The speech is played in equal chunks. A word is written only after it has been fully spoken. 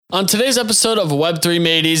On today's episode of Web3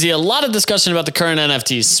 Made Easy, a lot of discussion about the current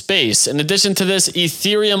NFT space. In addition to this,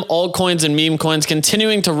 Ethereum, altcoins, and meme coins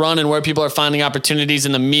continuing to run and where people are finding opportunities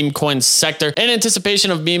in the meme coin sector in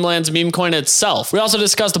anticipation of Meme Land's meme coin itself. We also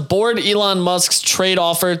discussed bored Elon Musk's trade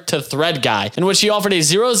offer to ThreadGuy, in which he offered a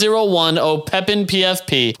 0.010 Pepin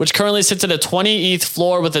PFP, which currently sits at a 20 ETH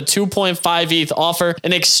floor with a 2.5 ETH offer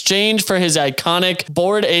in exchange for his iconic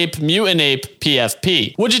Bored Ape Mutant Ape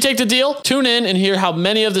PFP. Would you take the deal? Tune in and hear how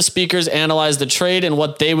many of the speakers analyze the trade and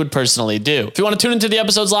what they would personally do. If you want to tune into the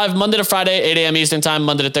episodes live Monday to Friday, 8 a.m. Eastern Time,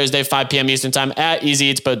 Monday to Thursday, 5 p.m. Eastern Time at Easy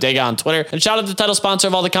Eats Bodega on Twitter. And shout out to the title sponsor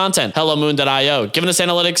of all the content, HelloMoon.io, giving us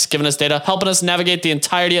analytics, giving us data, helping us navigate the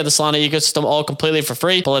entirety of the Solana ecosystem all completely for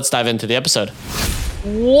free. But let's dive into the episode.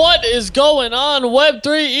 What is going on,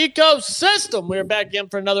 Web3 ecosystem? We're back again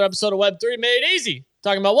for another episode of Web3 Made Easy.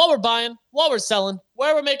 Talking about what we're buying, what we're selling,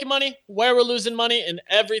 where we're making money, where we're losing money, and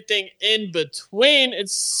everything in between.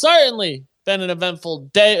 It's certainly been an eventful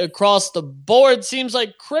day across the board. Seems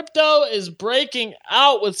like crypto is breaking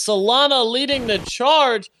out with Solana leading the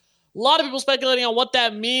charge. A lot of people speculating on what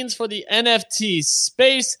that means for the NFT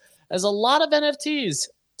space, as a lot of NFTs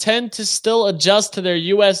tend to still adjust to their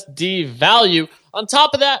USD value. On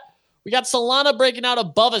top of that, we got Solana breaking out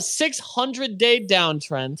above a 600-day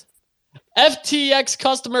downtrend. FTX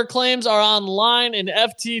customer claims are online and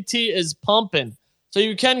FTT is pumping. So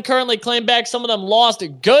you can currently claim back some of them lost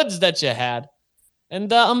goods that you had.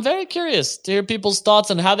 And I'm very curious to hear people's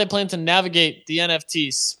thoughts on how they plan to navigate the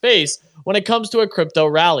NFT space when it comes to a crypto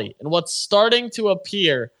rally and what's starting to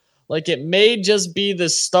appear like it may just be the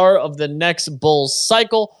start of the next bull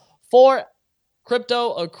cycle for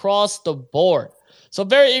crypto across the board. So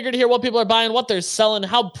very eager to hear what people are buying, what they're selling,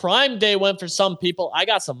 how Prime Day went for some people. I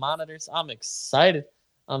got some monitors. I'm excited.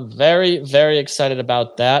 I'm very, very excited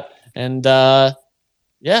about that. And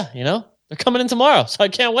yeah, you know, they're coming in tomorrow, so I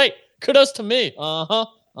can't wait. Kudos to me.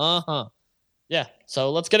 Yeah, so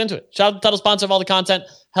let's get into it. Shout out to the title sponsor of all the content,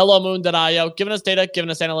 HelloMoon.io, giving us data, giving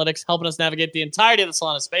us analytics, helping us navigate the entirety of the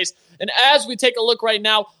Solana space. And as we take a look right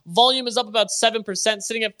now, volume is up about 7%,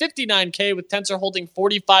 sitting at 59K, with Tensor holding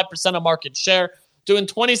 45% of market share. Doing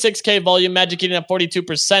 26K volume, Magic Eden at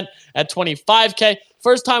 42% at 25K.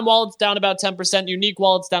 First-time wallets down about 10%. Unique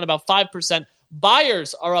wallets down about 5%.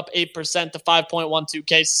 Buyers are up 8% to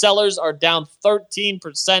 5.12K. Sellers are down 13%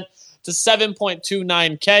 to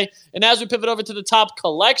 7.29K. And as we pivot over to the top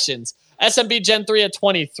collections, SMB Gen 3 at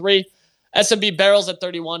 23. SMB Barrels at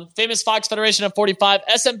 31. Famous Fox Federation at 45.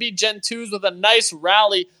 SMB Gen 2s with a nice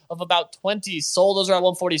rally of about 20 sold. Those are at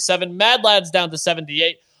 147. Mad Lads down to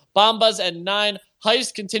 78. Bombas at 9.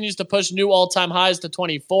 Heist continues to push new all-time highs to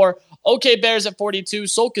 24. OK Bears at 42.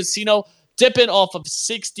 Soul Casino dipping off of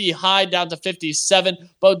 60 high down to 57.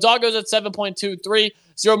 Bodogos at 7.23.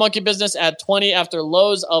 Zero Monkey Business at 20 after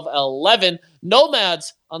lows of 11.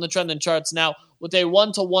 Nomads on the trending charts now with a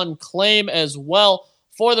 1-to-1 claim as well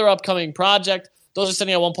for their upcoming project. Those are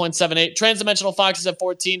sitting at 1.78. Transdimensional Foxes at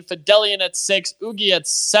 14. Fidelian at 6. Oogie at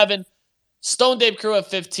 7. Stone Dave Crew at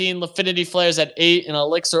 15, Lafinity Flares at 8, and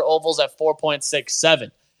Elixir Ovals at 4.67.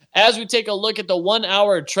 As we take a look at the 1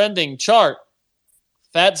 hour trending chart,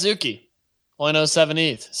 Fat Zuki, 0.07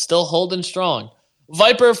 ETH, still holding strong.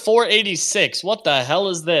 Viper 486, what the hell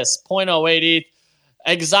is this? 0.08 ETH.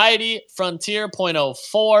 Anxiety Frontier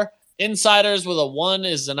 0.04. Insiders with a 1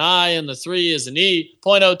 is an I and the 3 is an E,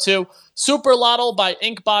 0.02. Super Lotto by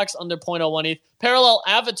Inkbox under 0.01 ETH. Parallel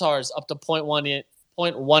Avatars up to 0.1 ETH.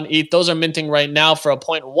 Those are minting right now for a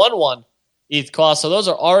 0.11 ETH cost. So those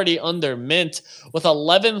are already under mint with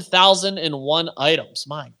 11,001 items.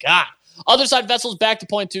 My God. Other side vessels back to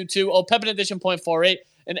 0.22. Pepin Edition 0.48.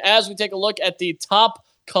 And as we take a look at the top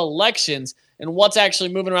collections and what's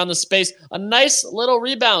actually moving around the space, a nice little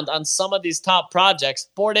rebound on some of these top projects.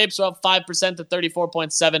 Bored Apes are up 5% to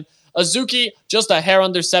 34.7. Azuki just a hair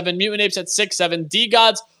under 7. Mutant Apes at 6.7.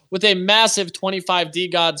 D-Gods with a massive 25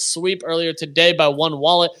 D-God sweep earlier today by one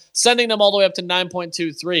wallet, sending them all the way up to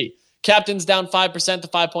 9.23. Captains down 5% to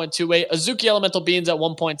 5.28. Azuki Elemental Beans at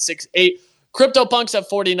 1.68. CryptoPunks at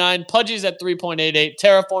 49. Pudgies at 3.88.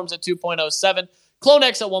 Terraforms at 2.07.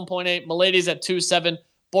 CloneX at 1.8. Miladies at 2.7.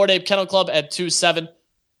 Bored Ape Kennel Club at 2.7.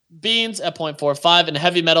 Beans at 0.45. And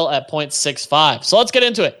Heavy Metal at 0.65. So let's get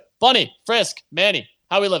into it. Bunny, Frisk, Manny,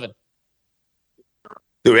 how we living?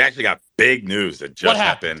 Dude, we actually got big news that just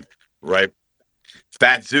happened, right?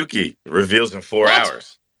 Fat Zuki reveals in 4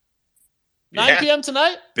 hours. 9 p.m.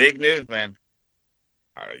 tonight? Big news, man.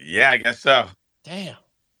 Yeah, I guess so. Damn.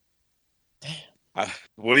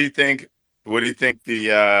 What do you think? What do you think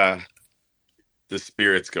the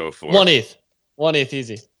spirits go for? 1 ETH. 1 ETH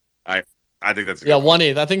easy. All right. I think that's a good 1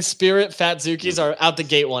 ETH. I think Spirit Fat Zukis are out the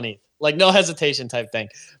gate 1 ETH. Like no hesitation type thing.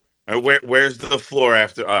 Where's the floor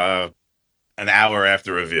after an hour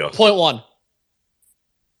after reveal? 0.1.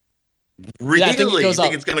 Really? Yeah, I think it goes you think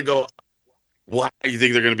up. it's gonna go? Why do you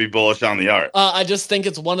think they're gonna be bullish on the art? I just think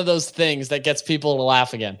it's one of those things that gets people to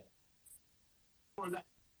laugh again.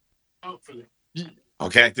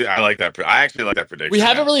 Okay, I like that. I actually like that prediction. We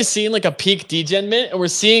haven't really seen like a peak degen mint, and we're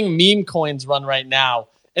seeing meme coins run right now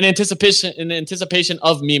in anticipation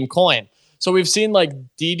of meme coin. So we've seen like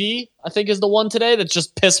DD, I think is the one today that's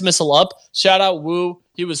just piss missile up. Shout out Woo.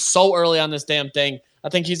 He was so early on this damn thing. I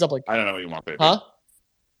think he's up like. I don't know what you want, baby. Huh?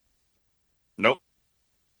 Nope.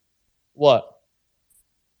 What?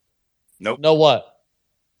 Nope. No what?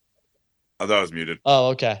 I thought I was muted. Oh,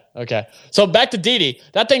 okay. Okay. So back to DD.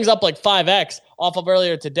 That thing's up like 5x off of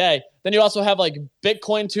earlier today. Then you also have like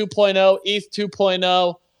Bitcoin 2.0, ETH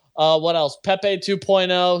 2.0. What else? Pepe 2.0,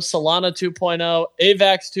 Solana 2.0,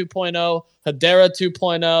 AVAX 2.0, Hedera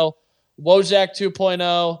 2.0, Wojak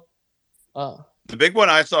 2.0. The big one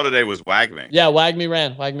I saw today was WAGMI. Yeah, WAGMI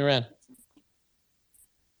ran.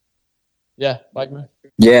 Yeah, WAGMI.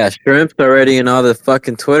 Yeah, Shrimp's already in all the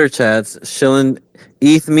fucking Twitter chats shilling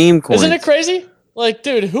ETH meme coins. Isn't it crazy? Like,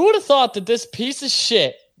 dude, who would have thought that this piece of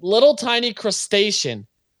shit, little tiny crustacean,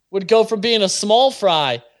 would go from being a small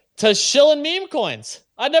fry to shilling meme coins?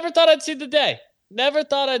 I never thought I'd see the day. Never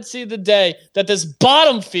thought I'd see the day that this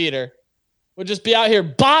bottom feeder would just be out here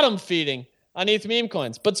bottom feeding on ETH meme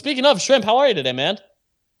coins. But speaking of, Shrimp, how are you today, man?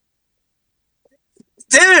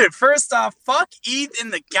 Dude, first off, fuck ETH in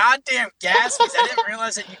the goddamn gas fees. I didn't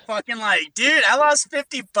realize that you fucking like, dude, I lost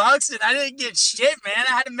 $50 and I didn't get shit, man.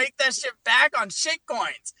 I had to make that shit back on shit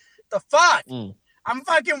coins. The fuck? I'm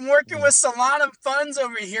fucking working with Solana funds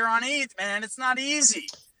over here on ETH, man. It's not easy.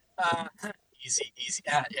 Easy.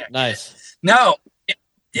 Yeah. Nice. No.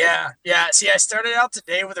 Yeah. See, I started out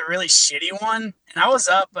today with a really shitty one, and I was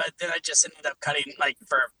up, but then I just ended up cutting like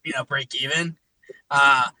for break even.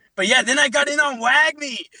 But yeah, then I got in on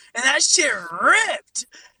WAGMI, and that shit ripped.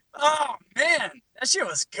 Oh man, that shit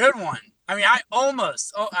was a good one. I mean, I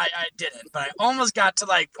didn't, but I almost got to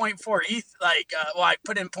like 0.4 ETH. Like, I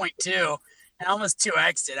put in 0.2, and almost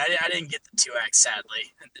 2x'd it. I didn't get the 2x,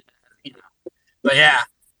 sadly. But yeah,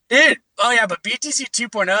 dude. Oh yeah, but BTC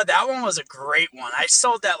 2.0, that one was a great one. I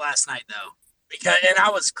sold that last night though. And I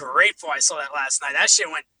was grateful I sold that last night. That shit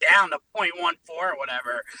went down to 0.14 or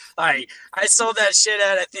whatever. Like, I sold that shit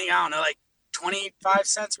at, I think, I don't know, like 25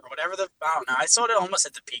 cents or whatever. I don't know. I sold it almost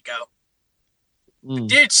at the pico.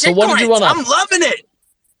 Dude, shit coins, I'm loving it.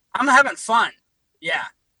 I'm having fun. Yeah.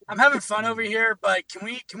 I'm having fun over here, but can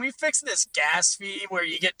we fix this gas fee where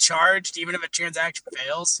you get charged even if a transaction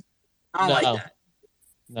fails? I don't like that.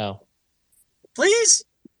 No. Please?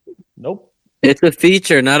 Nope. It's a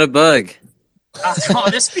feature, not a bug.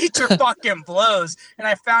 This feature fucking blows. And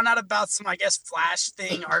I found out about some, I guess, flash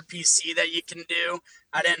thing, RPC that you can do.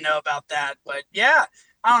 I didn't know about that. But yeah,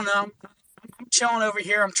 I don't know. I'm chilling over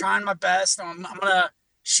here. I'm trying my best. I'm going to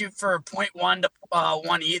shoot for 0.1 to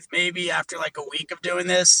 1 ETH maybe after like a week of doing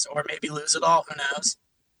this, or maybe lose it all. Who knows?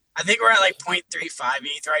 I think we're at like 0.35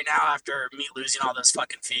 ETH right now after me losing all those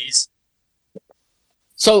fucking fees.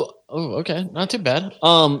 So, okay. Not too bad.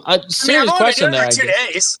 Serious question there. 2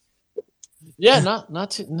 days. Yeah,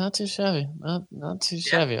 not too shabby. Not too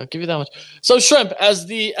shabby. I'll give you that much. So, Shrimp, as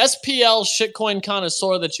the SPL shitcoin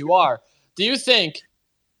connoisseur that you are, do you think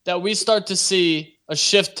that we start to see a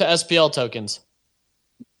shift to SPL tokens?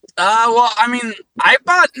 Well, I mean, I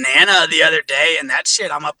bought Nana the other day, and that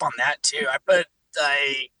shit, I'm up on that too. I put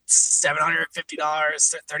like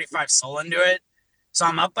 $750, 35 SOL into it, so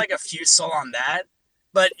I'm up like a few SOL on that.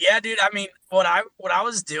 But yeah, dude, I mean, what I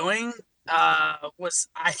was doing was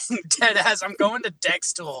I'm going to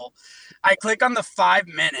Dextool. I click on the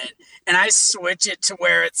 5-minute and I switch it to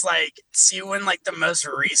where it's like, see when like the most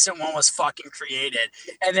recent one was fucking created.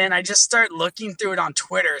 And then I just start looking through it on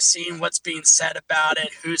Twitter, seeing what's being said about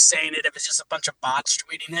it, who's saying it, if it's just a bunch of bots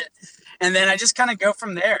tweeting it. And then I just kind of go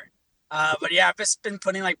from there. But yeah, I've just been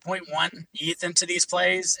putting like 0.1 ETH into these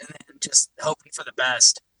plays and then just hoping for the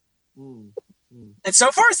best. And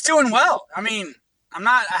so far it's doing well. I mean,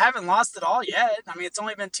 I haven't lost it all yet. I mean, it's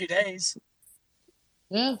only been 2 days.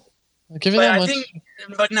 Yeah. I'll give you that much.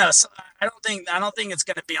 But no, I don't think it's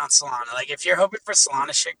going to be on Solana. Like, if you're hoping for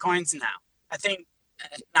Solana shitcoins, no. I think,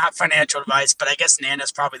 not financial advice, but I guess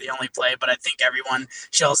Nana's probably the only play, but I think everyone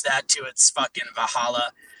shows that to its fucking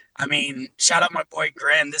Valhalla. I mean, shout out my boy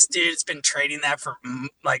Gren. This dude's been trading that for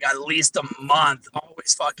like at least a month,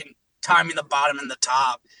 always fucking timing the bottom and the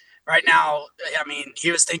top. Right now, I mean,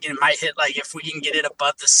 he was thinking it might hit, like, if we can get it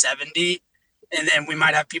above the 70, and then we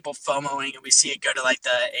might have people FOMOing, and we see it go to like the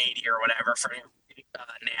 80 or whatever for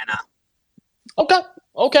Nana.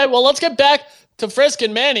 Okay. Well, let's get back to Frisk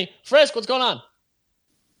and Manny. Frisk, what's going on?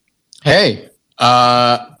 Hey,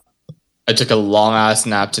 I took a long ass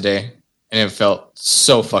nap today, and it felt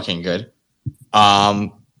so fucking good.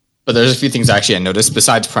 But there's a few things actually I noticed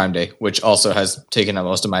besides Prime Day, which also has taken up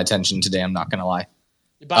most of my attention today. I'm not gonna lie.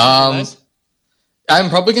 You buying nice? I'm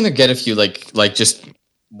probably gonna get a few like just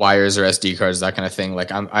wires or SD cards, that kind of thing.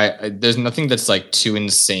 Like I there's nothing that's like too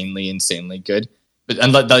insanely good, but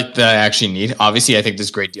like that I actually need. Obviously, I think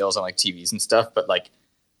there's great deals on like TVs and stuff, but like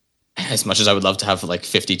as much as I would love to have like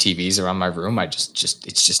 50 TVs around my room, it's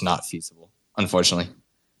just not feasible, unfortunately.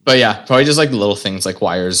 But yeah, probably just like little things like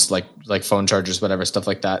wires, like phone chargers, whatever, stuff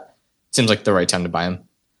like that. Seems like the right time to buy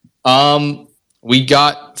them. We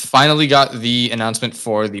finally got the announcement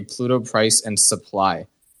for the Pluto price and supply.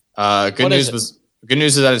 Good news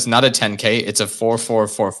is that it's not a 10K, it's a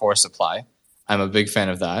 4444 supply. I'm a big fan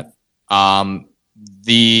of that.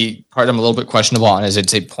 The part I'm a little bit questionable on is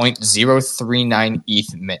it's a 0.039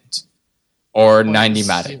 ETH mint or 90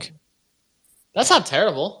 Matic. That's not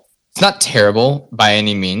terrible. It's not terrible by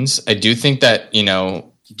any means. I do think that,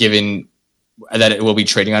 given that it will be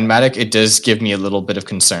trading on Matic, it does give me a little bit of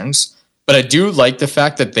concerns. But I do like the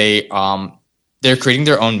fact that they're creating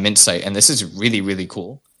their own mint site, and this is really, really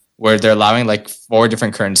cool, where they're allowing like 4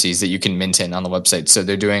 different currencies that you can mint in on the website. So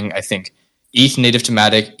they're doing, I think, ETH native to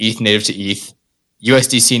Matic, ETH native to ETH,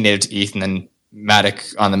 USDC native to ETH, and then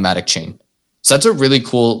Matic on the Matic chain. So that's a really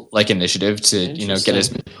cool like initiative to get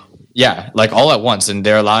as like all at once, and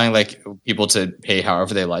they're allowing like people to pay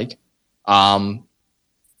however they like.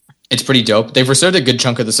 It's pretty dope. They've reserved a good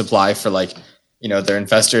chunk of the supply for like, their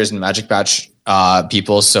investors and Magic Batch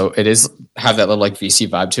people. So it is have that little like VC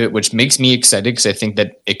vibe to it, which makes me excited because I think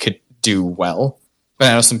that it could do well. But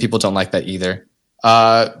I know some people don't like that either.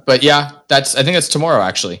 But yeah, I think that's tomorrow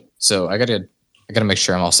actually. So I gotta make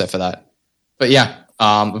sure I'm all set for that. But yeah,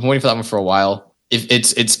 I've been waiting for that one for a while.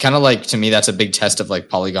 It's kind of like, to me, that's a big test of like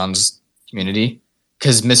Polygon's community,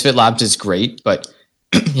 because Misfit Labs is great, but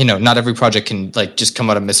not every project can like just come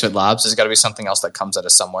out of Misfit Labs. There's got to be something else that comes out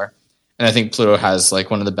of somewhere. And I think Pluto has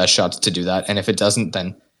like one of the best shots to do that. And if it doesn't,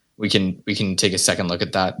 then we can take a second look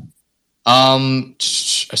at that. I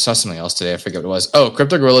saw something else today. I forget what it was. Oh,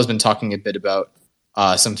 Crypto Gorilla's been talking a bit about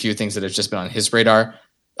some few things that have just been on his radar.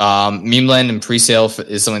 Meme land and pre-sale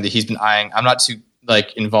is something that he's been eyeing. I'm not too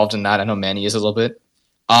like involved in that. I know Manny is a little bit.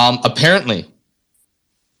 Apparently,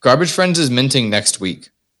 Garbage Friends is minting next week.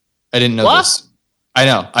 I didn't know this. I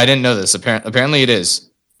know. I didn't know this. Apparently it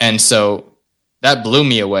is. And so that blew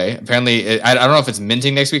me away. Apparently, I don't know if it's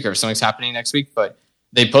minting next week or if something's happening next week, but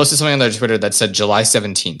they posted something on their Twitter that said July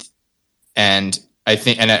 17th. And I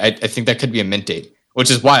think that could be a mint date, which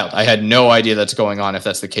is wild. I had no idea that's going on if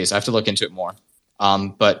that's the case. I have to look into it more.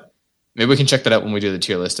 But maybe we can check that out when we do the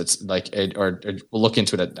tier list. It's like, or we'll look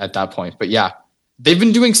into it at that point. But yeah, they've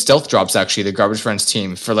been doing stealth drops, actually, the Garbage Friends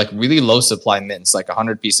team, for like really low supply mints, like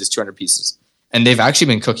 100 pieces, 200 pieces. And they've actually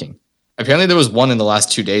been cooking. Apparently there was one in the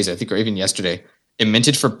last 2 days, I think, or even yesterday. It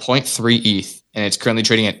minted for 0.3 ETH, and it's currently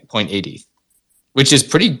trading at 0.8 ETH, which is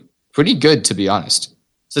pretty good, to be honest.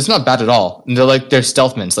 So it's not bad at all. And they're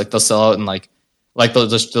stealth mints. Like they'll sell out and like they'll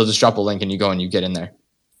just drop a link and you go and you get in there.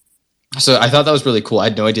 So I thought that was really cool. I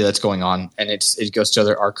had no idea that's going on, and it goes to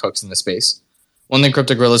there are cooks in the space. One thing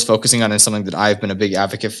Crypto Gorilla is focusing on, and something that I've been a big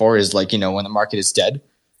advocate for, is like, when the market is dead,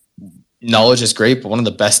 knowledge is great, but one of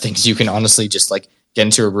the best things you can honestly just like get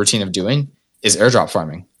into a routine of doing is airdrop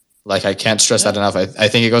farming. Like, I can't stress that enough. I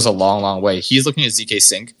think it goes a long, long way. He's looking at ZK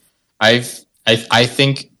Sync. I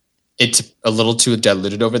think it's a little too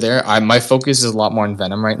diluted over there. My focus is a lot more on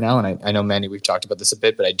Venom right now, and I know, Manny, we've talked about this a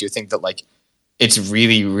bit, but I do think that like it's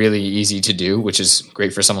really, really easy to do, which is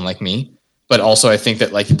great for someone like me. But also, I think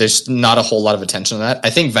that like there's not a whole lot of attention on that. I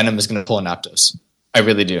think Venom is going to pull an Aptos. I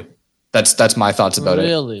really do. That's my thoughts about it.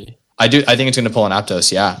 Really? I do. I think it's going to pull an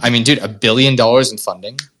Aptos. Yeah. I mean, dude, $1 billion in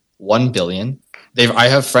funding, 1 billion. I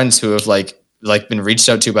have friends who have like been reached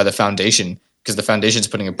out to by the foundation, because the foundation's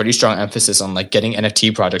putting a pretty strong emphasis on like getting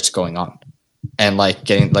NFT projects going on, and like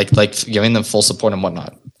getting like giving them full support and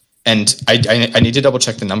whatnot. And I need to double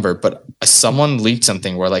check the number, but someone leaked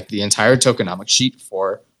something where like the entire tokenomics sheet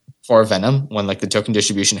for Venom, when like the token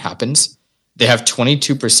distribution happens, they have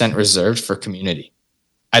 22% reserved for community.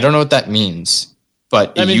 I don't know what that means,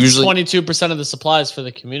 but that means usually 22% of the supplies for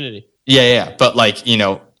the community. Yeah. But like,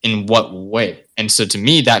 in what way? And so to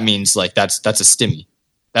me, that means like that's a stimmy.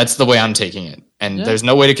 That's the way I'm taking it. And there's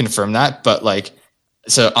no way to confirm that, but like,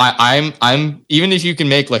 so I'm even if you can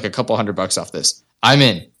make like a couple $100 off this, I'm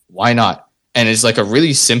in. Why not? And it's like a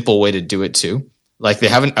really simple way to do it too. Like they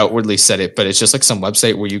haven't outwardly said it, but it's just like some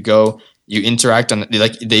website where you go, you interact on,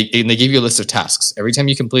 like they give you a list of tasks. Every time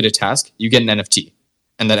you complete a task, you get an NFT,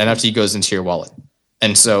 and that NFT goes into your wallet.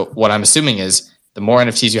 And so what I'm assuming is the more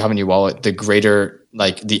NFTs you have in your wallet, the greater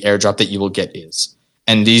like the airdrop that you will get is.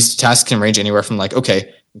 And these tasks can range anywhere from like,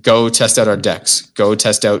 okay, go test out our decks, go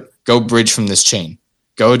bridge from this chain,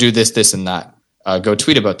 go do this, this, and that, go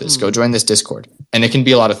tweet about this, go join this Discord. And it can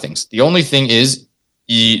be a lot of things. The only thing is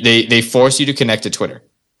they force you to connect to Twitter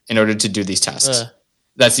in order to do these tasks.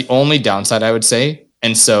 That's the only downside, I would say.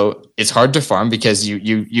 And so it's hard to farm because you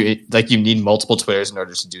need multiple Twitters in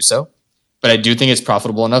order to do so. But I do think it's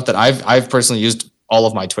profitable enough that I've personally used all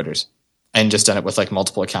of my Twitters and just done it with like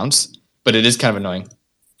multiple accounts. But it is kind of annoying.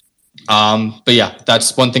 But yeah,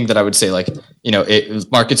 that's one thing that I would say. Like, you know,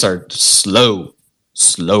 markets are slow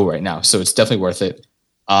right now, so it's definitely worth it.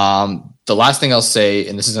 The last thing I'll say,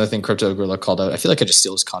 and this is another thing Crypto Gorilla called out. I feel like I just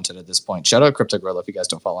steal his content at this point. Shout out Crypto Gorilla if you guys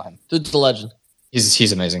don't follow him. Dude's the legend.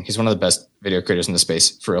 He's amazing. He's one of the best video creators in the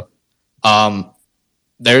space, for real.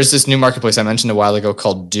 There's this new marketplace I mentioned a while ago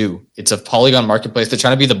called Do. It's a Polygon marketplace. They're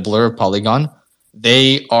trying to be the Blur of Polygon.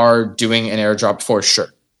 They are doing an airdrop for sure.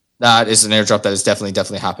 That is an airdrop that is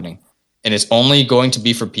definitely happening. And it's only going to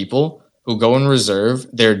be for people who go and reserve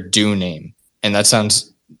their Do name. And that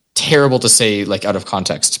sounds terrible to say like out of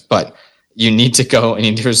context, but you need to go and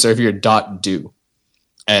you need to reserve your .do.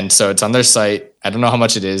 And so it's on their site. I don't know how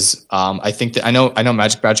much it is. I think that I know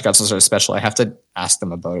Magic Badge got some sort of special. I have to ask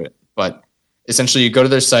them about it. But essentially you go to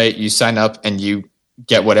their site, you sign up, and you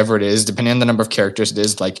get whatever it is, depending on the number of characters it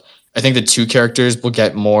is. Like I think the 2 characters will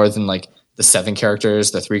get more than like the 7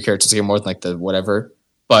 characters, the 3 characters get more than like the whatever.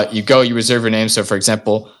 But you go, you reserve your name. So for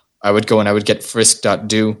example, I would go and I would get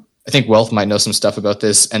frisk.do. I think Wealth might know some stuff about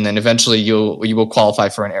this. And then eventually you will qualify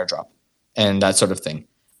for an airdrop and that sort of thing.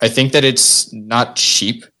 I think that it's not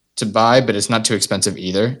cheap to buy, but it's not too expensive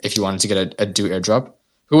either if you wanted to get a Do airdrop.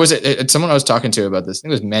 Who was it? It's someone I was talking to about this. I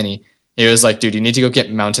think it was Manny. He was like, dude, you need to go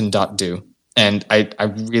get mountain.do. And I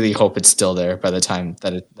really hope it's still there by the time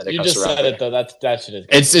that it comes around. You just said it, though. That shit is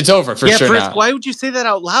good. It's over for sure now. Why would you say that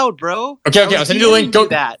out loud, bro? Okay. I'll send you the link. Go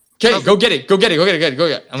that. Okay, go get it. Go get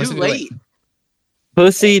it. I'm too late.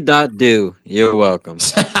 Pussy.do. You're welcome.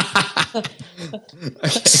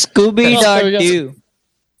 Scooby.do.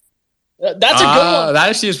 That's a good one. That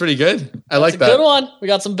actually is pretty good. I like that. Good one. We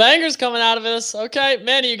got some bangers coming out of this. Okay,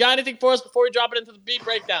 Manny, you got anything for us before we drop it into the beat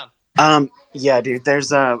breakdown? Yeah, dude.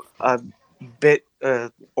 There's a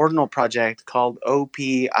ordinal project called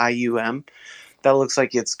OPIUM that looks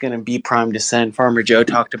like it's gonna be prime to send. Farmer Joe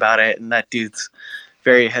talked about it, and that dude's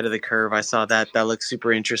very ahead of the curve. I saw that. That looks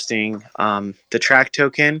super interesting. The track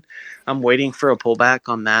token, I'm waiting for a pullback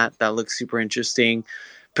on that. That looks super interesting.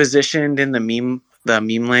 Positioned in the meme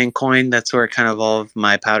land coin, that's where kind of all of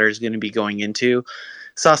my powder is going to be going into.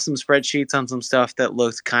 Saw some spreadsheets on some stuff that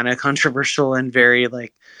looked kind of controversial and very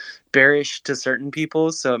like bearish to certain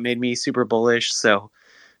people, so it made me super bullish. So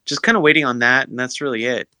just kind of waiting on that, and that's really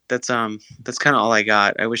it. That's kind of all I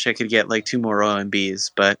got. I wish I could get like 2 more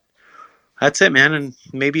OMBs, but that's it, man. And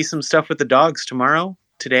maybe some stuff with the dogs tomorrow,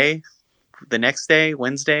 today, the next day,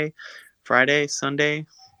 Wednesday, Friday, Sunday,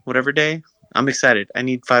 whatever day. I'm excited. I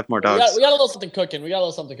need 5 more dogs. We got a little something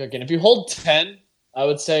cooking. If you hold 10, I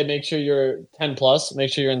would say make sure you're 10 plus.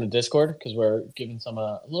 Make sure you're in the Discord because we're giving some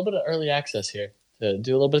a little bit of early access here to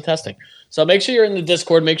do a little bit of testing. So make sure you're in the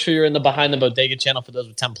Discord. Make sure you're in the Behind the Bodega channel for those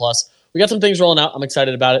with 10 plus. We got some things rolling out. I'm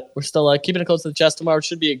excited about it. We're still keeping it close to the chest. Tomorrow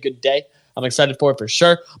should be a good day. I'm excited for it for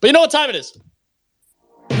sure. But you know what time it is?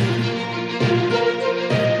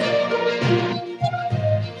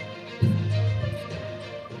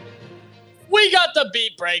 We got the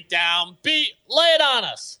beat breakdown. Beat, lay it on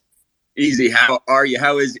us. Easy. How are you?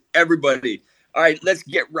 How is everybody? All right, let's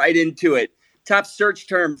get right into it. Top search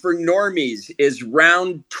term for normies is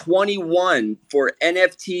round 21 for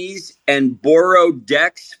NFTs and borrowed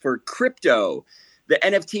decks for crypto. The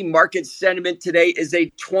NFT market sentiment today is a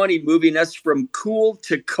 20, moving us from cool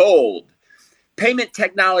to cold. Payment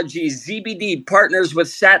Technologies, ZBD, partners with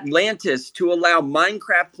Satlantis to allow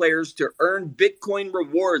Minecraft players to earn Bitcoin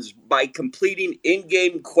rewards by completing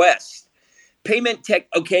in-game quests. Payment Tech,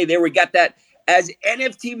 okay, there we got that. As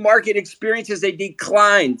NFT market experiences a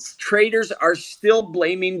decline, traders are still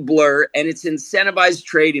blaming Blur and its incentivized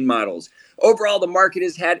trading models. Overall, the market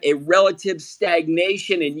has had a relative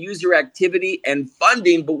stagnation in user activity and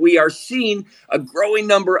funding, but we are seeing a growing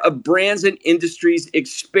number of brands and industries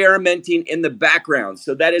experimenting in the background.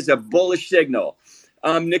 So that is a bullish signal.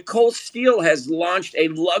 Nicole Steele has launched a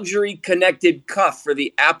luxury connected cuff for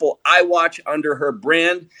the Apple iWatch under her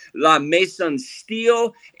brand La Maison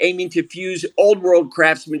Steel, aiming to fuse old world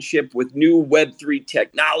craftsmanship with new Web3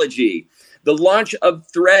 technology. The launch of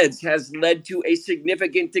Threads has led to a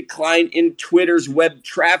significant decline in Twitter's web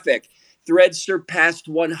traffic. Threads surpassed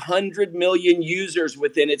 100 million users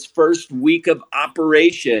within its first week of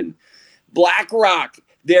operation. BlackRock,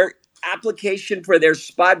 their application for their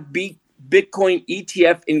spot Bitcoin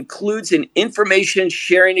ETF includes an information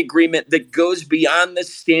sharing agreement that goes beyond the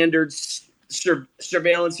standard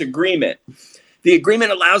surveillance agreement. The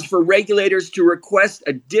agreement allows for regulators to request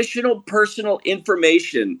additional personal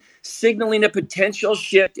information, signaling a potential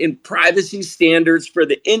shift in privacy standards for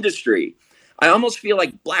the industry. I almost feel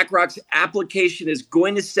like BlackRock's application is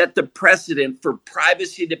going to set the precedent for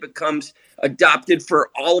privacy that becomes adopted for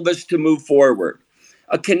all of us to move forward.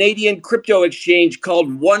 A Canadian crypto exchange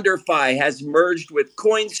called WonderFi has merged with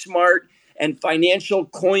CoinSmart and Financial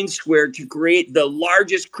CoinSquare to create the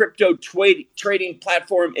largest crypto trading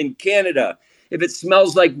platform in Canada. If it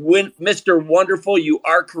smells like Mr. Wonderful, you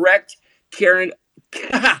are correct. Karen,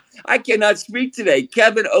 I cannot speak today.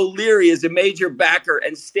 Kevin O'Leary is a major backer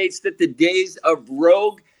and states that the days of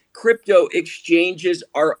rogue crypto exchanges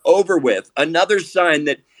are over with. Another sign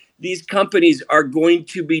that these companies are going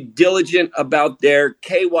to be diligent about their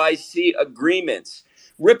KYC agreements.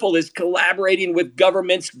 Ripple is collaborating with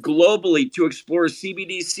governments globally to explore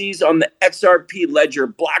CBDCs on the XRP Ledger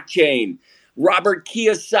blockchain. Robert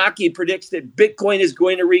Kiyosaki predicts that Bitcoin is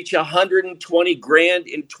going to reach 120 grand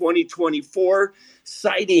in 2024,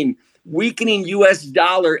 citing weakening US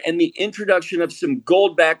dollar and the introduction of some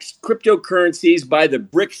gold-backed cryptocurrencies by the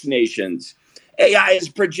BRICS nations. AI is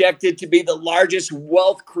projected to be the largest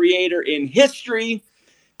wealth creator in history.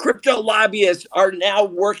 Crypto lobbyists are now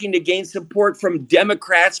working to gain support from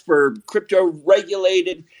Democrats for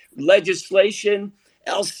crypto-regulated legislation.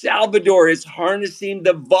 El Salvador is harnessing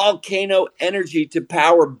the volcano energy to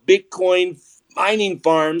power Bitcoin mining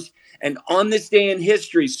farms. And on this day in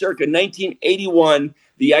history, circa 1981,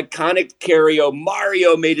 the iconic Cario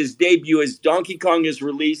Mario made his debut as Donkey Kong is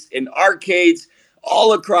released in arcades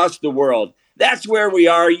all across the world. That's where we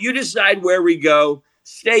are. You decide where we go.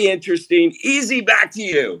 Stay interesting. Easy, back to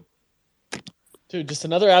you. Dude, just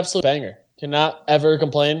another absolute banger. Cannot ever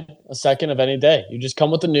complain a second of any day. You just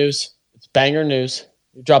come with the news. It's banger news.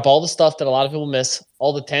 You drop all the stuff that a lot of people miss,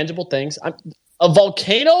 all the tangible things. A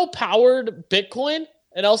volcano-powered Bitcoin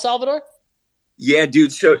in El Salvador? Yeah,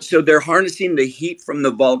 dude. So they're harnessing the heat from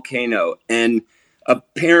the volcano, and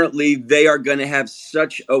apparently they are going to have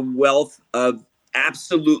such a wealth of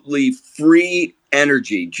absolutely free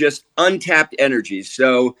energy, just untapped energy.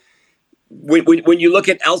 So when you look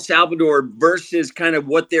at El Salvador versus kind of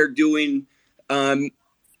what they're doing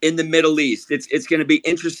in the Middle East, it's going to be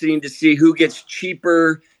interesting to see who gets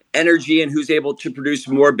cheaper energy and who's able to produce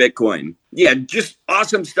more Bitcoin. Yeah, just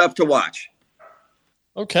awesome stuff to watch.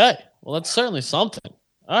 Okay. Well, that's certainly something.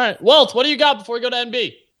 All right. Walt, what do you got before we go to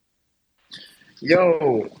NB?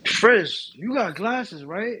 Yo, Friz, you got glasses,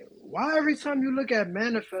 right? Why every time you look at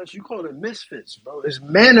manifest, you call it misfits, bro? It's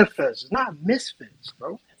manifest. It's not misfits,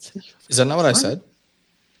 bro. Is that not what I said?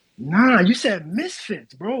 Nah, you said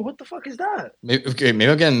misfits, bro. What the fuck is that? Maybe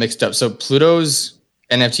I'm getting mixed up. So Pluto's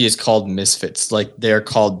NFT is called Misfits. Like they're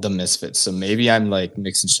called the Misfits. So maybe I'm like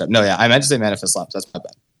mixing shit up. No, yeah, I meant to say Manifest Labs. That's my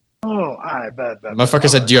bad. Oh, all right, bad. Motherfucker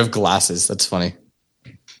said, do you have glasses? That's funny.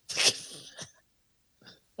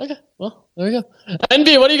 Okay, well, there we go.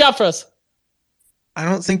 NB, what do you got for us? I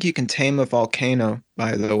don't think you can tame a volcano,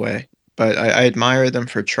 by the way, but I admire them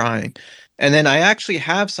for trying. And then I actually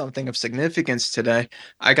have something of significance today.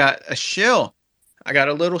 I got a shill. I got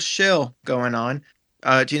a little shill going on.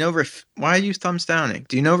 Do you know why are you thumbs downing?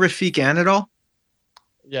 Do you know Rafiq Anadol?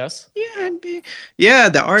 Yes. Yeah,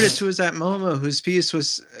 the artist who was at MoMA,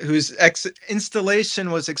 whose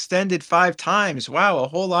installation was extended 5 times. Wow, a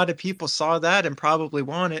whole lot of people saw that and probably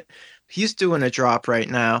want it. He's doing a drop right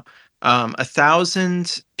now.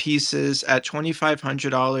 1,000 pieces at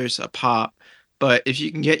 $2,500 a pop. But if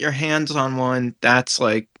you can get your hands on one, that's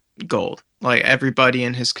like gold. Like everybody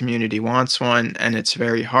in his community wants one, and it's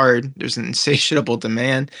very hard. There's an insatiable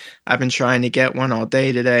demand. I've been trying to get one all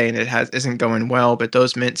day today, and it isn't going well. But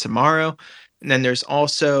those mint tomorrow. And then there's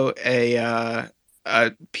also a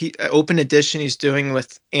open edition he's doing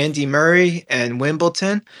with Andy Murray and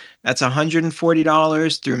Wimbledon. That's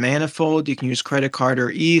 $140 through Manifold. You can use credit card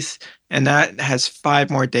or ETH, and that has 5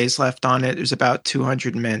 more days left on it. There's about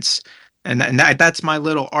 200 mints, and that's my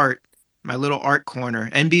little art corner.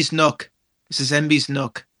 MB's Nook. This is MB's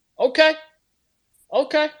Nook. Okay. We'll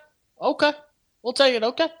take it.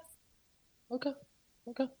 Okay.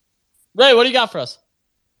 Okay. Ray, what do you got for us?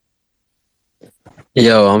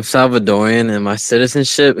 Yo, I'm Salvadorian, and my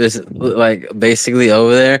citizenship is like basically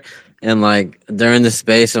over there. And like during the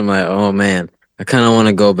space, I'm like, oh man, I kind of want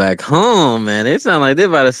to go back home, man. It sounds like they're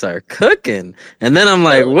about to start cooking. And then I'm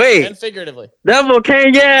like, wait, and figuratively, that volcano,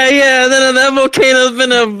 yeah. Then that volcano's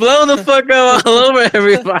gonna blow the fuck up all over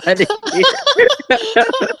everybody.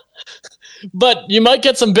 But you might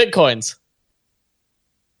get some bitcoins.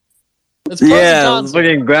 It's pros and Yeah, cons here.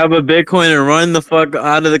 fucking grab a Bitcoin and run the fuck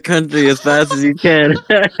out of the country as fast as you can.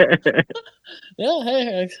 Yeah,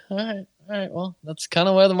 hey, all right. Well, that's kind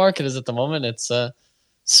of where the market is at the moment. It's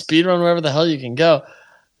speed run wherever the hell you can go.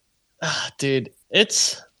 Dude,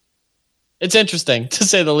 it's interesting to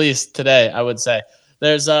say the least today, I would say.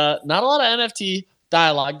 There's not a lot of NFT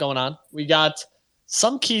dialogue going on. We got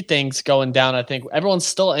some key things going down, I think. Everyone's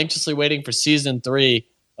still anxiously waiting for Season 3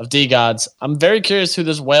 of D-Gods. I'm very curious who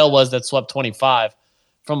this whale was that swept 25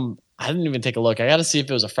 from – I didn't even take a look. I got to see if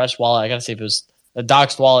it was a fresh wallet. I got to see if it was a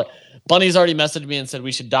doxed wallet. Bunny's already messaged me and said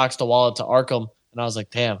we should dox the wallet to Arkham. And I was like,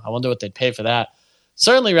 damn, I wonder what they'd pay for that.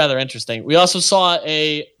 Certainly rather interesting. We also saw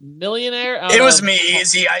a millionaire. It was me,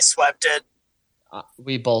 Easy. I swept it.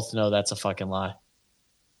 We both know that's a fucking lie.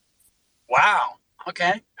 Wow.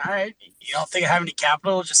 Okay. All right. You don't think I have any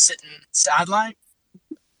capital just sitting sideline?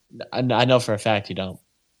 I know for a fact you don't.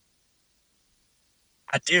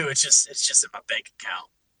 I do. It's just in my bank account.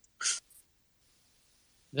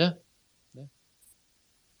 Yeah.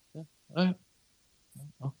 All right.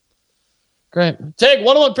 Well, great. Tig,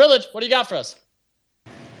 one-on-one privilege. What do you got for us?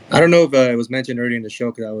 I don't know if it was mentioned earlier in the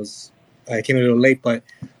show because I came a little late, but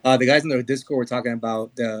the guys in the Discord were talking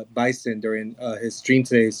about the Bison during his stream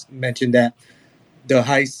today. Mentioned that the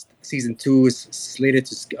Heist Season 2 is slated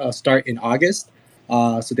to start in August.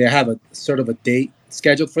 So they have a sort of a date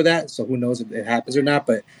scheduled for that. So who knows if it happens or not,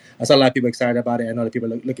 but I saw a lot of people excited about it. I know that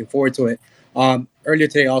people are looking forward to it. Earlier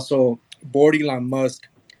today, also, Elon Musk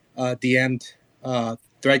DM'd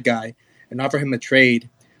Thread Guy and offered him a trade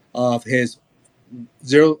of his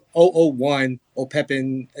 0001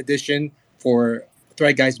 Opepin edition for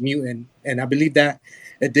Thread Guy's Mutant. And I believe that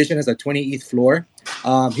edition has a 20 ETH floor.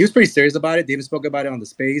 He was pretty serious about it. David spoke about it on the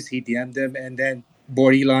space. He DM'd him, and then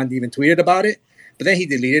Elon even tweeted about it. But then he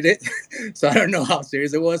deleted it. So I don't know how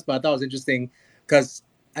serious it was, but I thought it was interesting because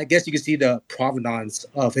I guess you can see the provenance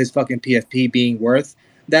of his fucking PFP being worth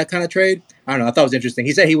that kind of trade. I don't know. I thought it was interesting.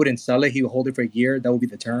 He said he wouldn't sell it. He would hold it for a year. That would be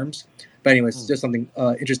the terms. But anyways, just something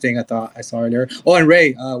interesting I thought I saw earlier. Oh, and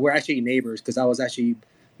Ray, we're actually neighbors because I was actually,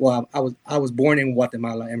 I was born in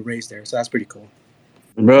Guatemala and raised there. So that's pretty cool.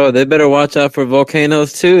 Bro, they better watch out for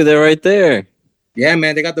volcanoes too. They're right there. Yeah,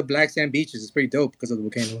 man. They got the black sand beaches. It's pretty dope because of the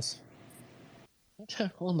volcanoes.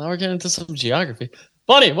 Okay, well, now we're getting into some geography.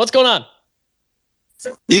 Bunny, what's going on?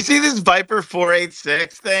 You see this Viper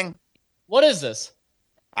 486 thing? What is this?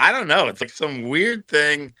 I don't know. It's like some weird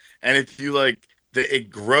thing, and if you like,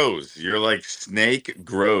 it grows. Your like snake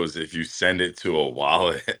grows if you send it to a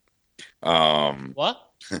wallet.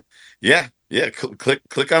 What? Yeah.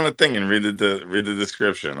 Click on the thing and read the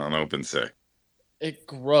description on OpenSea. It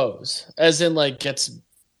grows, as in like gets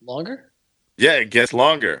longer. Yeah, it gets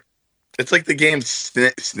longer. It's like the game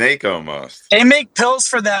Snake almost. They make pills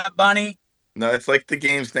for that, Bunny. No, it's like the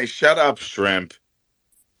game Snake. Shut up, shrimp.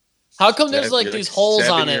 How come there's like these holes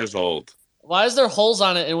on it? 7 years old. Why is there holes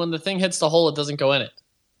on it, and when the thing hits the hole, it doesn't go in it?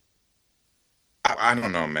 I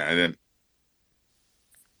don't know, man. I didn't.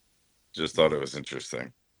 Just thought it was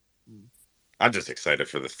interesting. I'm just excited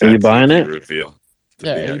for the. Are you buying it? Reveal.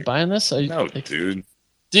 Yeah, are you buying this? No, dude.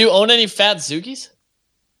 Do you own any fat Zoogies?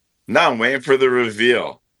 No, I'm waiting for the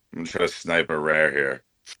reveal. I'm trying to snipe a rare here.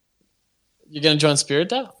 You're gonna join Spirit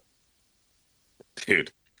DAO?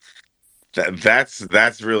 Dude,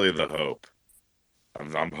 that's really the hope.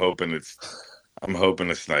 I'm hoping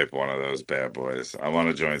to snipe one of those bad boys. I want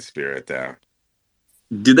to join Spirit DAO.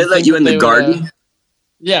 Do they let you in the garden?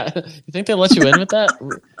 Yeah, you think they let you in with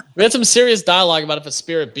that? We had some serious dialogue about if a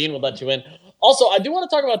Spirit Bean would let you in. Also, I do want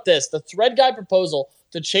to talk about this: the Thread Guy proposal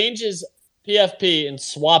to change his PFP and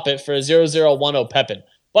swap it for a 0010 Pepin.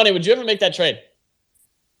 Bunny, would you ever make that trade?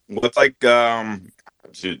 What's like,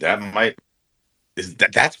 dude,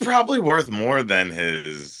 that's probably worth more than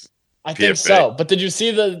his. I think so. But did you see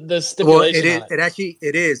the stipulation? Well,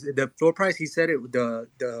 it is. The floor price, he said it, the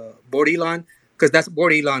Elon, because that's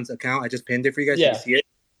Elon's account. I just pinned it for you guys to see it.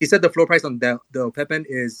 He said the floor price on the Pepin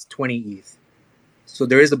is 20 ETH. So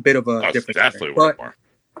there is a bit of a difference. Definitely worth more.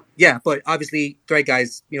 Yeah, but obviously, Thread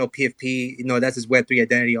Guy's, PFP, that's his Web3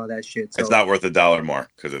 identity, all that shit. So. It's not worth $1 more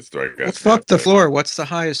because it's Thread Guy. Well, fuck the floor. What's the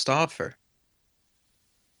highest offer?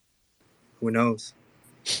 Who knows?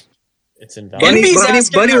 it's invalid.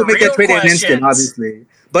 Bunny will make that trade in an instant, questions. obviously.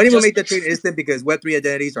 Bunny will make that trade instant because Web3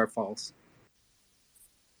 identities are false.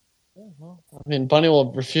 I mean, Bunny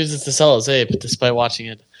will refuses to sell his ape despite watching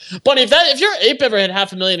it. Bunny, if your ape ever hit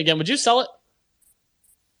 500,000 again, would you sell it?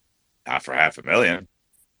 Not for 500,000.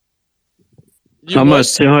 How much?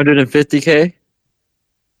 250K?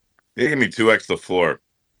 They give me 2x the floor.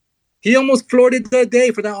 He almost floored it the other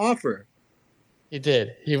day for that offer. He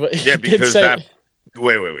did. Yeah, because that.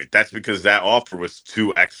 Wait. That's because that offer was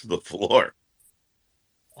 2x the floor.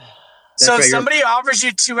 So if somebody offers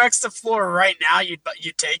you 2x the floor right now,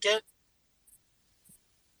 you'd take it?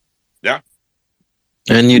 Yeah.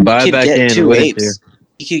 And you'd buy back in. Two apes.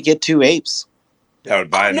 You could get 2 apes. I would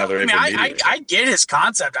buy another ape immediately. I get his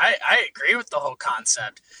concept. I agree with the whole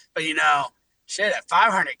concept. But, shit, at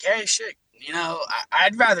 500K, shit,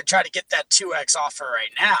 I'd rather try to get that 2x offer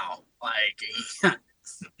right now. Like,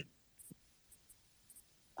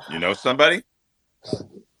 you know somebody?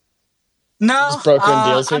 No. Brokering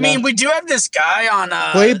deals here I mean, now? we do have this guy on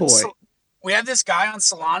Playboy. we have this guy on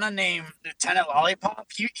Solana named Lieutenant Lollipop.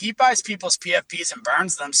 He buys people's PFPs and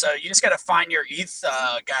burns them. So you just got to find your ETH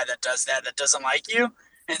guy that does that doesn't like you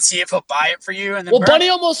and see if he'll buy it for you. And then Bunny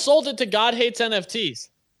almost sold it to God Hates NFTs.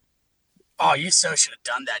 Oh, you so should have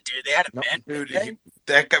done that, dude. They had a mint. Dude,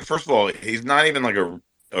 that guy, first of all, he's not even like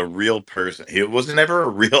a real person. He wasn't ever a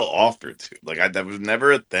real offer, dude. Like, that was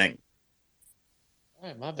never a thing. All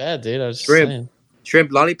right, my bad, dude. I was just saying.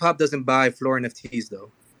 Shrimp Lollipop doesn't buy floor NFTs,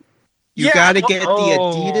 though. You gotta get the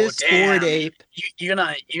Adidas Bored Ape. You're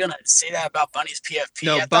gonna say that about Bunny's PFP?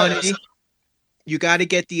 No, Bunny. You gotta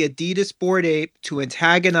get the Adidas Bored Ape to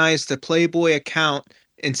antagonize the Playboy account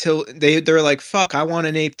until they're like, fuck, I want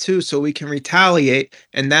an ape too, so we can retaliate,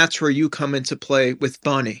 and that's where you come into play with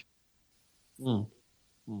Bunny. The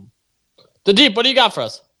Deep, what do you got for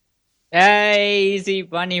us? Easy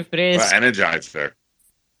Bunny Frisk. Well, Energizer.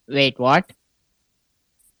 Wait, what?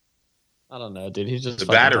 I don't know, dude. He's just the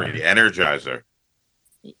battery, the Energizer.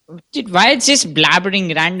 Dude, why it's just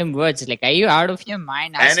blabbering random words? Like, are you out of your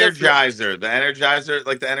mind? Energizer, the Energizer,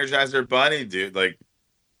 like the Energizer Bunny, dude. Like,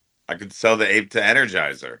 I could sell the ape to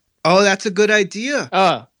Energizer. Oh, that's a good idea.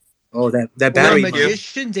 Oh, that battery. Or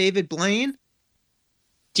magician David Blaine.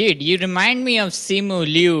 Dude, you remind me of Simu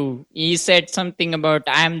Liu. He said something about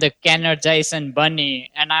I'm the Energizer Bunny,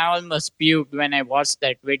 and I almost puked when I watched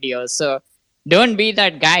that video. So don't be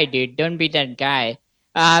that guy, dude. Don't be that guy.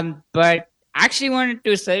 But actually wanted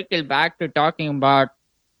to circle back to talking about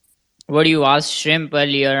what you asked Shrimp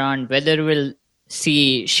earlier on, whether we'll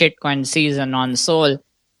see shitcoin season on Sol.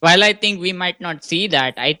 While I think we might not see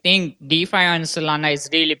that, I think DeFi on Solana is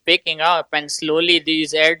really picking up, and slowly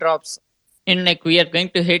these airdrops, we are going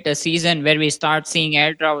to hit a season where we start seeing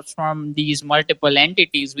airdrops from these multiple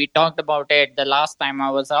entities. We talked about it the last time I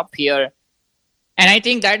was up here. And I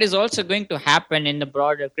think that is also going to happen in the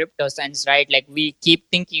broader crypto sense, right? Like, we keep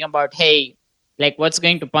thinking about, hey, like, what's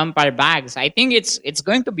going to pump our bags? I think it's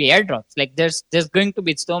going to be airdrops. Like, there's going to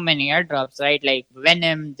be so many airdrops, right? Like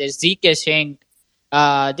Venom, there's Zcash.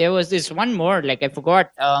 There was this one more, like I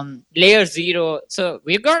forgot, Layer 0. So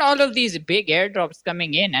we've got all of these big airdrops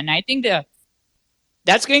coming in, and I think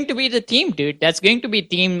that's going to be the theme, dude. That's going to be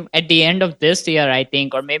theme at the end of this year, I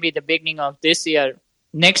think, or maybe the beginning of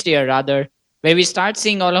next year rather, where we start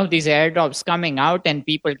seeing all of these airdrops coming out and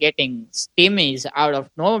people getting stimmies out of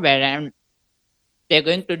nowhere, and they're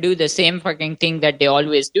going to do the same fucking thing that they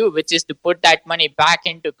always do, which is to put that money back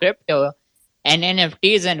into crypto and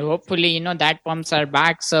NFTs, and hopefully, that pumps our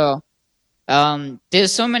back. So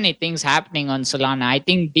there's so many things happening on Solana. I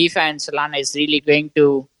think DeFi and Solana is really going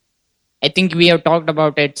to, I think we have talked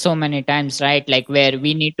about it so many times, right? Like, where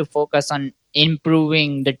we need to focus on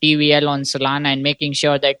improving the TVL on Solana and making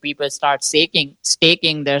sure that people start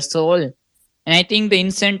staking their soul. And I think the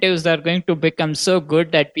incentives are going to become so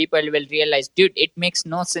good that people will realize, dude, it makes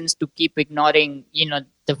no sense to keep ignoring,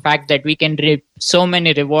 the fact that we can reap so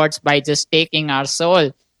many rewards by just taking our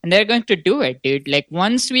soul. And they're going to do it, dude. Like,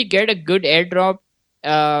 once we get a good airdrop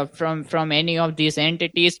from any of these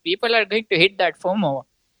entities, people are going to hit that FOMO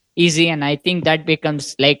easy. And I think that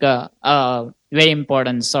becomes like a very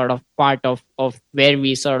important sort of part of where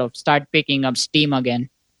we sort of start picking up steam again.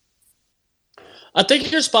 I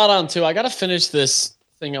think you're spot on, too. I got to finish this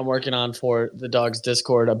thing I'm working on for the Dogs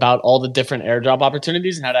Discord about all the different airdrop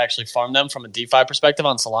opportunities and how to actually farm them from a DeFi perspective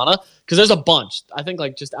on Solana. Because there's a bunch. I think,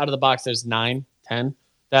 like, just out of the box, there's 9, 10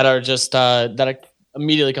 that are just that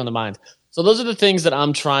immediately come to mind. So those are the things that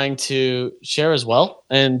I'm trying to share as well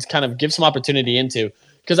and kind of give some opportunity into.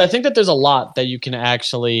 Because I think that there's a lot that you can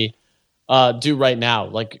actually do right now.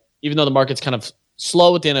 Like, even though the market's kind of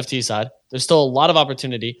slow with the NFT side, there's still a lot of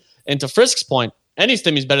opportunity. And to Frisk's point, any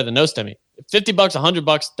stimmy is better than no stimmy. $50, $100,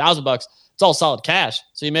 $1,000, it's all solid cash.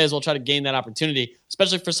 So you may as well try to gain that opportunity,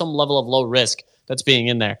 especially for some level of low risk that's being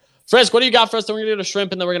in there. Frisk, what do you got for us? Then we're going to go to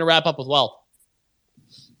shrimp, and then we're going to wrap up with wealth.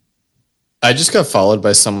 I just got followed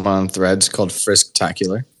by someone on Threads called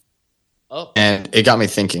Frisktacular. Oh. And it got me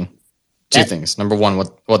thinking. Two things. Number one,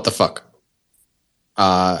 what the fuck?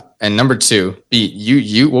 And number two,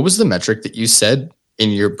 you what was the metric that you said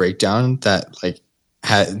in your breakdown that like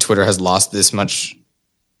Twitter has lost this much,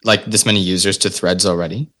 like this many users to Threads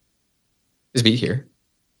already? Is B here?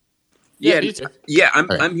 Yeah,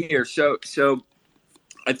 I'm here. So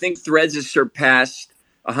I think Threads has surpassed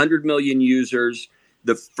 100 million users.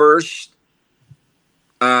 The first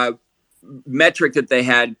metric that they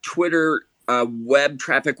had, Twitter web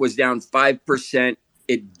traffic was down 5%.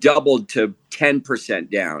 It doubled to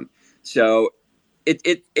 10% down. So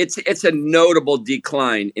it's a notable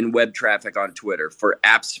decline in web traffic on Twitter for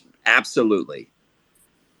apps. Absolutely.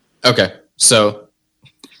 Okay, so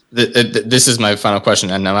this is my final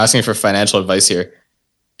question, and I'm asking for financial advice here.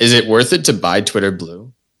 Is it worth it to buy Twitter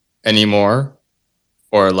Blue anymore?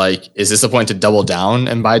 Or like, is this the point to double down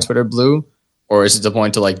and buy Twitter Blue? Or is it the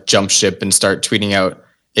point to like jump ship and start tweeting out,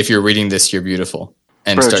 if you're reading this, you're beautiful?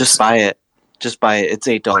 And Bro, just buy it. Just buy it. It's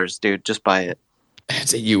 $8, dude. Just buy it.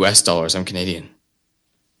 It's $US. I'm Canadian.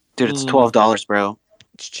 Dude, it's $12, bro.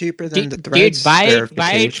 It's cheaper than the Dude, Threads buy it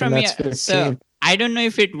verification. from That's your. 15. So I don't know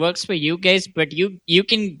if it works for you guys, but you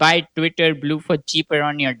can buy Twitter Blue for cheaper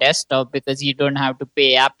on your desktop because you don't have to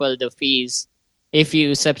pay Apple the fees if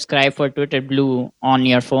you subscribe for Twitter Blue on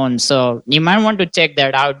your phone. So you might want to check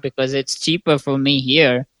that out because it's cheaper for me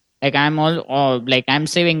here. Like I'm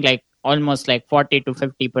saving like almost like 40 to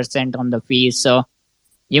 50% on the fees. So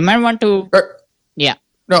you might want to, yeah.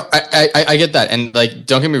 No, I get that, and like,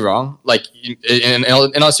 don't get me wrong. Like, in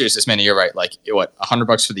all seriousness, man, you're right. Like, what,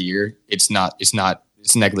 $100 for the year? It's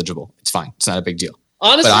negligible. It's fine. It's not a big deal.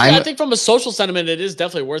 Honestly, I think from a social sentiment, it is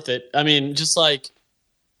definitely worth it. I mean, just like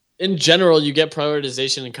in general, you get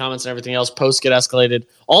prioritization and comments and everything else. Posts get escalated.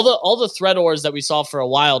 All the thread wars that we saw for a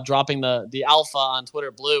while, dropping the alpha on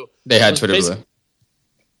Twitter Blue. They had Twitter Blue.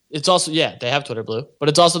 It's also, yeah, they have Twitter Blue, but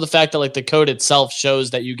it's also the fact that like the code itself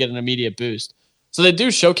shows that you get an immediate boost. So they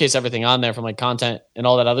do showcase everything on there from like content and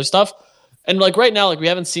all that other stuff. And like right now, like we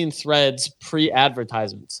haven't seen Threads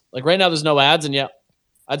pre-advertisements. Like right now there's no ads, and yet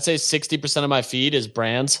I'd say 60% of my feed is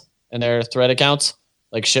brands and their Thread accounts,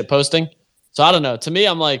 like shit posting. So I don't know. To me,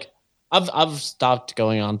 I'm like, I've stopped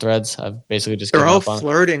going on Threads. I've basically just They're all up on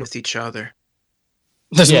flirting with each other.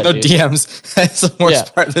 There's no dude. DMs. That's the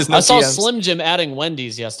worst part. There's no I saw DMs. Slim Jim adding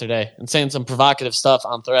Wendy's yesterday and saying some provocative stuff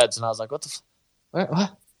on Threads, and I was like, what the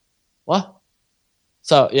what?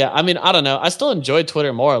 So, yeah, I mean, I don't know. I still enjoy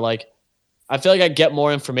Twitter more. Like, I feel like I get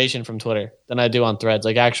more information from Twitter than I do on Threads,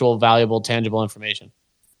 like actual valuable, tangible information.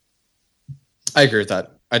 I agree with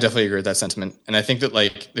that. I definitely agree with that sentiment. And I think that,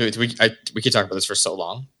 like, we could talk about this for so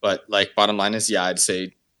long, but, like, bottom line is, yeah, I'd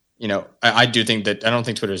say, you know, I do think that, I don't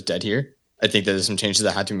think Twitter is dead here. I think that there's some changes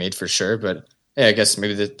that had to be made for sure, but, hey, I guess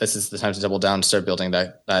maybe this is the time to double down and start building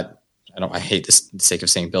that I hate this the sake of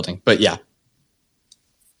saying building, but yeah.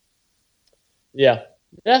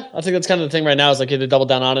 Yeah, I think that's kind of the thing right now is like either double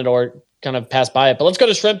down on it or kind of pass by it. But let's go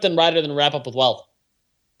to Shrimp, then Ryder, then wrap up with Wealth.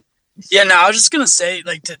 Yeah, no, I was just gonna say,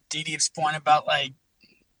 like, to DD's point about like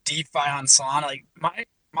DeFi on Solana, like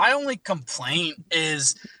my only complaint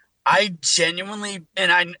is I genuinely,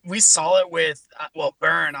 and we saw it with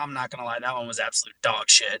Burn. I'm not gonna lie, that one was absolute dog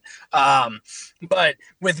shit. But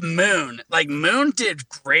with Moon, like Moon did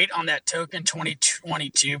great on that token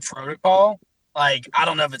 2022 protocol. Like, I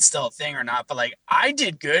don't know if it's still a thing or not, but like I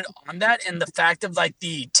did good on that, and the fact of like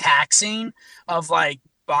the taxing of like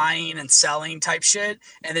buying and selling type shit,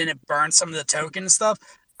 and then it burns some of the token stuff.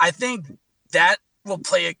 I think that will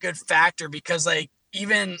play a good factor because like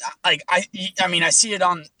even like I mean I see it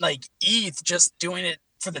on like ETH just doing it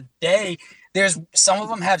for the day. There's some of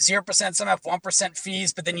them have 0%, some have 1%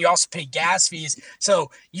 fees, but then you also pay gas fees.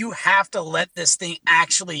 So you have to let this thing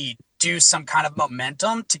actually do some kind of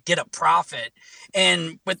momentum to get a profit.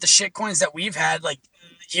 And with the shit coins that we've had, like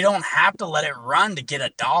you don't have to let it run to get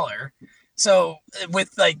 $1. So with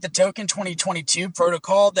like the token 2022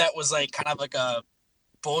 protocol, that was like kind of like a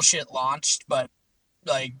bullshit launched, but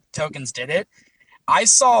like tokens did it. I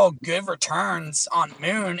saw good returns on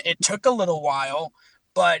Moon. It took a little while,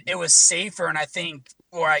 but it was safer, and I think,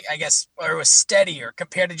 or I guess, or it was steadier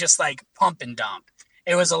compared to just like pump and dump.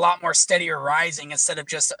 It was a lot more steadier rising instead of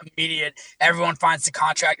just immediate, everyone finds the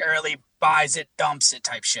contract early, buys it, dumps it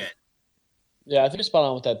type shit. Yeah, I think you're spot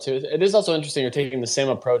on with that too. It is also interesting you're taking the same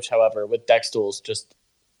approach, however, with DEX tools, just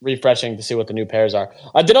refreshing to see what the new pairs are.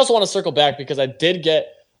 I did also want to circle back because I did get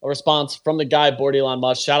a response from the guy, Board Elon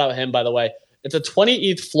Musk. Shout out him, by the way. It's a 20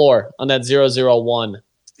 ETH floor on that 001.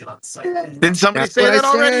 Didn't somebody That's say what that I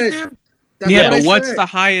already, said. dude? That's Yeah, what I but what's said. the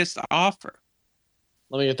highest offer?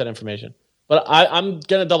 Let me get that information. But I'm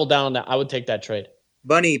going to double down on that. I would take that trade.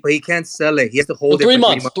 Bunny, but he can't sell it. He has to Well, hold it 3 for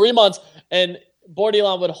months. 3 months. 3 months. And Board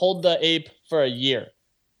Elon would hold the ape for a year.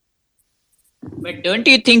 But don't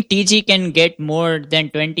you think TG can get more than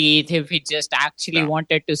 20 ETH if he just actually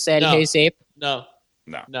wanted to sell No. his ape? No.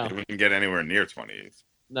 No. He wouldn't get anywhere near 28.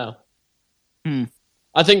 No. Hmm.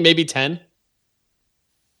 I think maybe 10.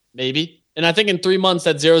 Maybe. And I think in 3 months,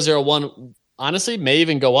 that 001, honestly, may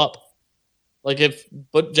even go up. Like if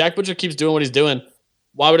Jack Butcher keeps doing what he's doing,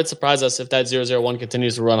 why would it surprise us if that 001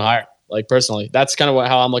 continues to run higher? Like personally, that's kind of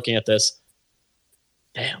how I'm looking at this.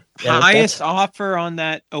 Damn. Yeah, Highest offer on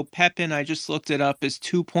that Opepin, I just looked it up, is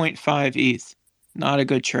 2.5 ETH. Not a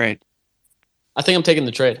good trade. I think I'm taking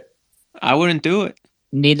the trade. I wouldn't do it.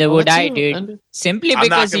 Neither would I, dude. Simply I'm not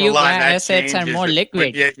because gonna you lie, that assets are changes more it.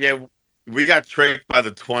 liquid. But yeah, we got tricked by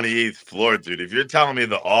the 28th floor, dude. If you're telling me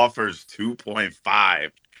the offer's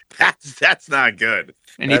 2.5, that's not good.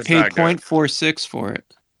 And That's he paid not good. 0.46 for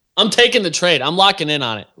it. I'm taking the trade. I'm locking in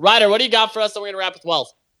on it. Ryder, what do you got for us? Then we're going to wrap with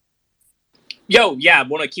wealth. Yo, yeah, I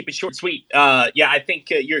want to keep it short and sweet. Yeah, I think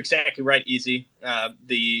you're exactly right, Easy.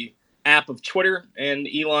 The app of Twitter and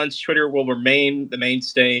Elon's Twitter will remain the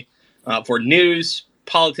mainstay for news,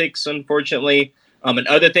 politics, unfortunately, and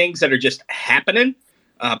other things that are just happening.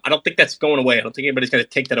 I don't think that's going away. I don't think anybody's going to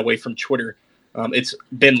take that away from Twitter. It's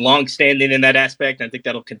been long-standing in that aspect, and I think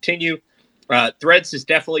that'll continue. Threads has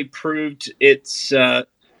definitely proved it's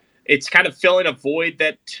kind of filling a void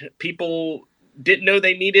that people didn't know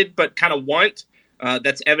they needed, but kind of want.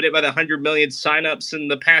 That's evident by the 100 million signups in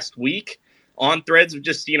the past week on Threads of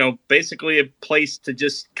just, basically a place to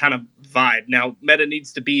just kind of vibe. Now, Meta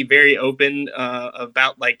needs to be very open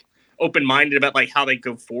open-minded about how they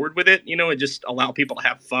go forward with it, and just allow people to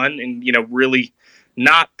have fun and, really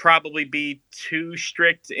not probably be too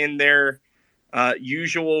strict in their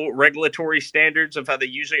usual regulatory standards of how they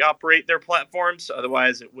usually operate their platforms.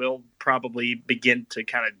 Otherwise, it will probably begin to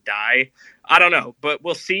kind of die. I don't know, but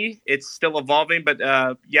we'll see. It's still evolving. But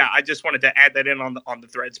yeah, I just wanted to add that in on the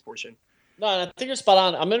Threads portion. No, I think you're spot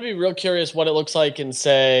on. I'm going to be real curious what it looks like in,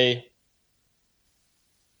 say,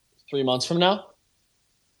 3 months from now.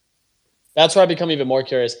 That's where I become even more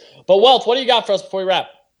curious. But Wealth, what do you got for us before we wrap?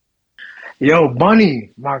 Yo,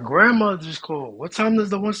 Bunny, my grandmother just called. What time does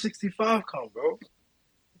the 165 come, bro?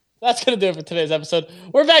 That's going to do it for today's episode.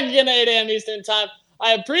 We're back again at 8 a.m. Eastern Time.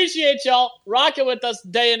 I appreciate y'all rocking with us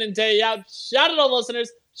day in and day out. Shout out all the listeners.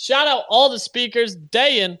 Shout out all the speakers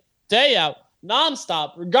day in, day out,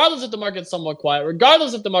 nonstop, regardless if the market's somewhat quiet,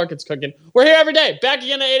 regardless if the market's cooking. We're here every day. Back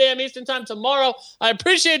again at 8 a.m. Eastern Time tomorrow. I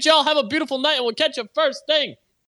appreciate y'all. Have a beautiful night, and we'll catch you first thing